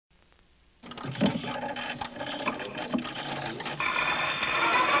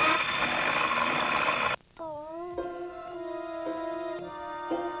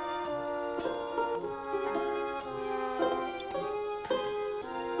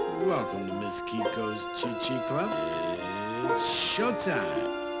Welcome to Miss Kiko's Chi-Chi Club. It's showtime.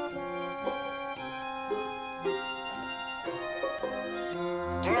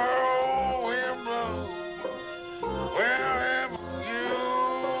 Blow, wind blow, wherever you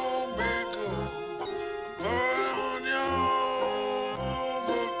may go. Put on your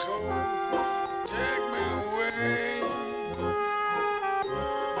overcoat, take me away.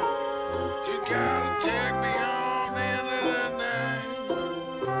 You gotta take me on into the night.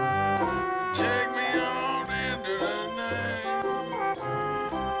 Take me on into the night.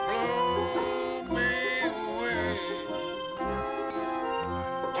 Blow me away.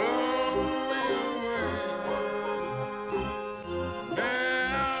 Blow me away.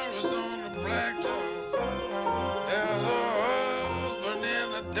 There was on the blacktop. There's a husband in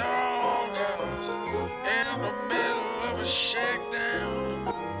the doghouse in the middle of a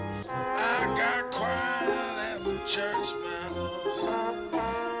shakedown. I got quiet at the church mouse.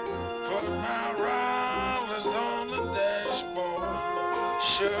 Put my Raleigh's on the dashboard.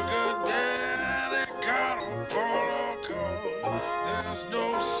 Sugar daddy got a polocar. There's no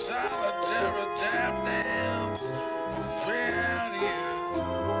solitary tap dance without you.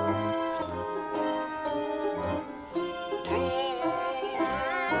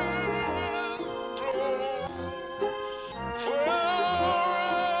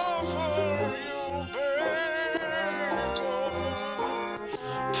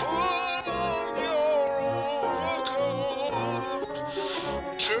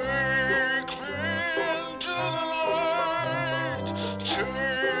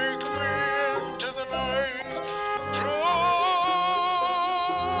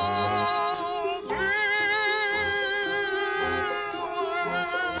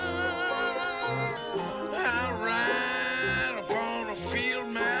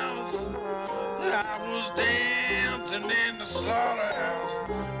 Dancing in the slaughterhouse,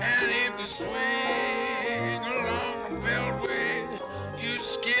 and if you swing along the beltway, you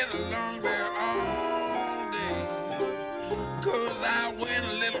skid along there all day. 'Cause I went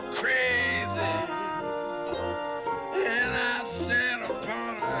a little crazy, and I sat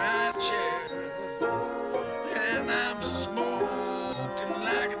upon a highchair, and I'm smoking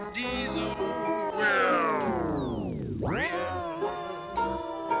like a diesel.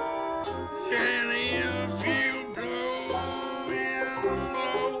 And if you blow,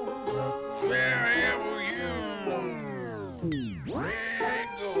 wherever you may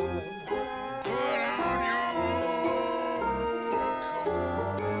go, put on your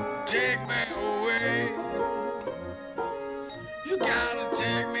coat, take me away. You gotta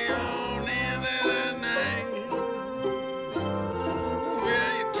take me on into the night.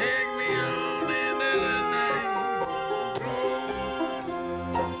 Will you take me on into the night?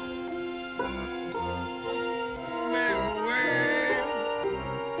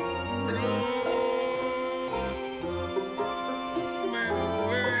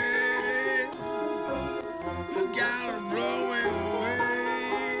 Gotta blow me away,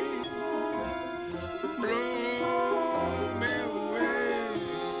 blow me away,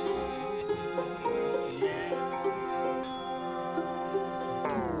 yeah.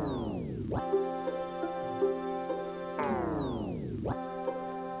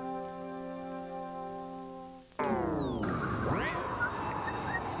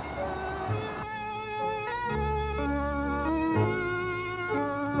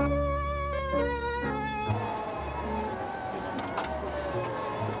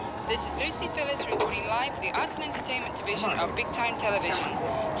 This is Lucy Phillips reporting live for the Arts and Entertainment Division of Big Time Television.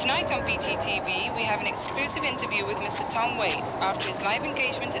 Tonight on BTTV, we have an exclusive interview with Mr. Tom Waits after his live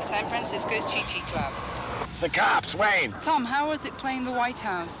engagement at San Francisco's Chi-Chi Club. It's the cops, Wayne. Tom, how was it playing the White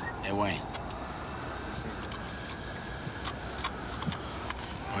House? Hey, Wayne.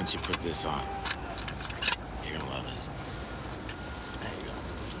 Why don't you put this on? You're gonna love this. There you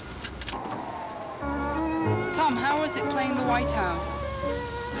go. Tom, how was it playing the White House?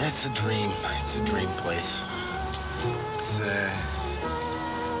 It's a dream. It's a dream place. It's the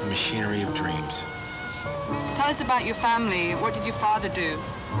machinery of dreams. Tell us about your family. What did your father do?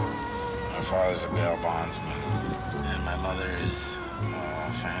 My father's a bail bondsman, and my mother is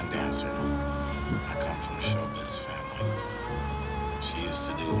a fan dancer. I come from a showbiz family. She used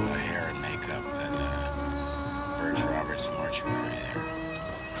to do hair and makeup at Birch Roberts mortuary there.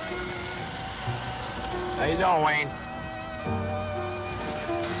 How you doing, Wayne?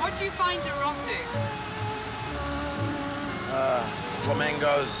 What do you find erotic?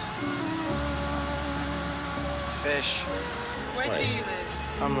 Flamingos, fish. Where do you live?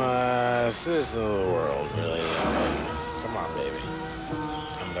 I'm a citizen of the world, really. Come on, baby.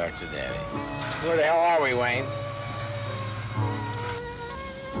 Come back to Daddy. Where the hell are we, Wayne?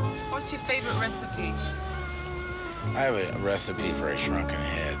 What's your favorite recipe? I have a recipe for a shrunken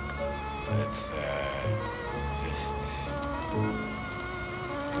head. It's just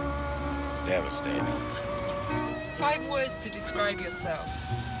devastating. 5 words to describe yourself.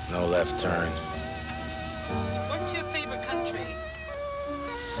 No left turn. What's your favorite country?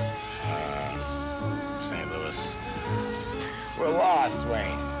 St. Louis. We're lost,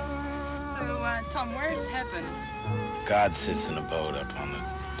 Wayne. So, Tom, where is heaven? God sits in a boat up on the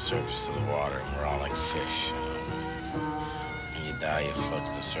surface of the water, and we're all like fish. When you die, you float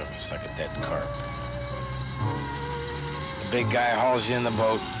to the surface like a dead carp. The big guy hauls you in the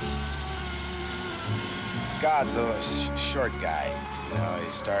boat. God's a short guy. You know, he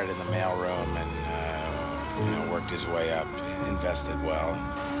started in the mailroom and, worked his way up, invested well.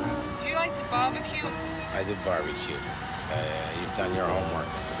 Do you like to barbecue? I did barbecue. You've done your homework.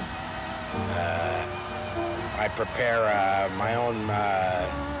 I prepare my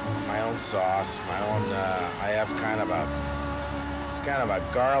own sauce, I have it's kind of a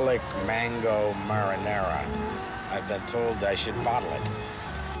garlic mango marinara. I've been told I should bottle it.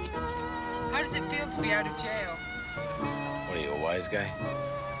 How does it feel to be out of jail? What are you, a wise guy?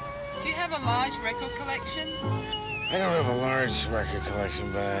 Do you have a large record collection? I don't have a large record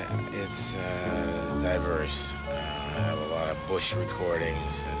collection, but it's diverse. I have a lot of Bush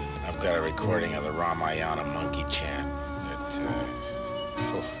recordings, and I've got a recording of the Ramayana monkey chant that, you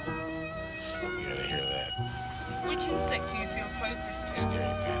gotta hear that. Which insect do you feel closest to?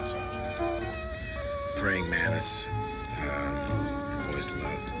 Scary pants off. Praying mantis, I've always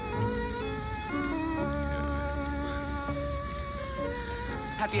loved.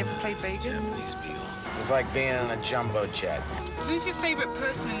 Have you ever played Vegas? Japanese beagle. It was like being in a jumbo jet. Who's your favorite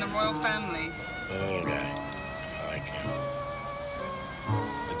person in the royal family? The little guy. I like him.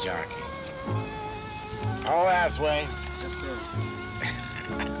 The jockey. I'll ask, Wayne. Yes, sir.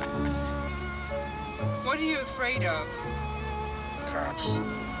 What are you afraid of? Cops.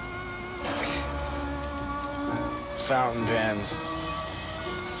 Fountain pens.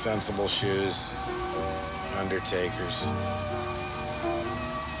 Sensible shoes. Undertakers.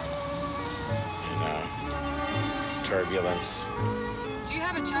 Turbulence. Do you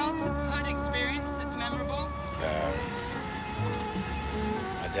have a childhood experience that's memorable?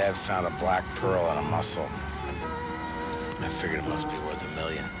 My dad found a black pearl in a mussel. I figured it must be worth $1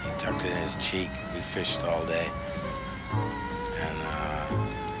 million. He tucked it in his cheek. We fished all day. And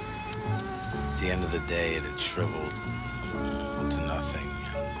at the end of the day, it had shriveled to nothing.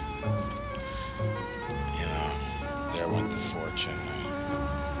 And, there went the fortune.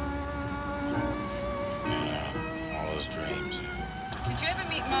 Dreams. Did you ever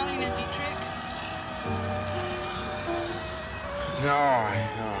meet Marlene and Dietrich? No.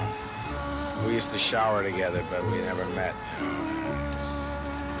 We used to shower together, but we never met. It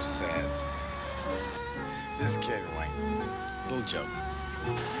was sad. Just kidding, Wayne. Little joke.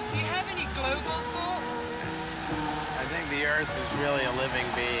 Do you have any global thoughts? I think the Earth is really a living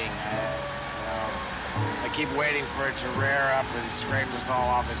being. I keep waiting for it to rear up and scrape us all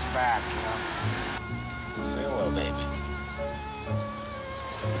off its back, Say hello, baby.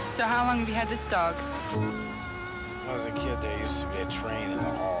 So how long have you had this dog? When I was a kid, there used to be a train in the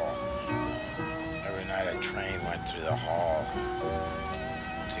hall. Every night a train went through the hall.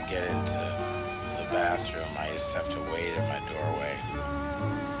 To get into the bathroom, I used to have to wait in my doorway.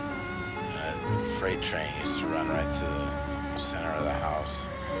 And a freight train used to run right through the center of the house.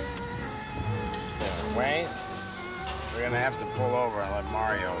 Wayne, we're gonna have to pull over and let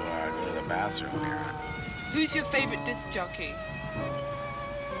Mario go to the bathroom here. Who's your favorite disc jockey?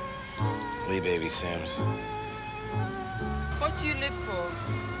 Lee Baby Sims. What do you live for?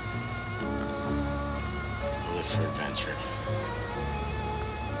 I live for adventure.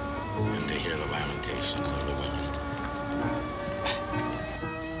 And to hear the lamentations of the women.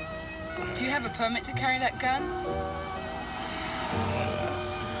 Do you have a permit to carry that gun?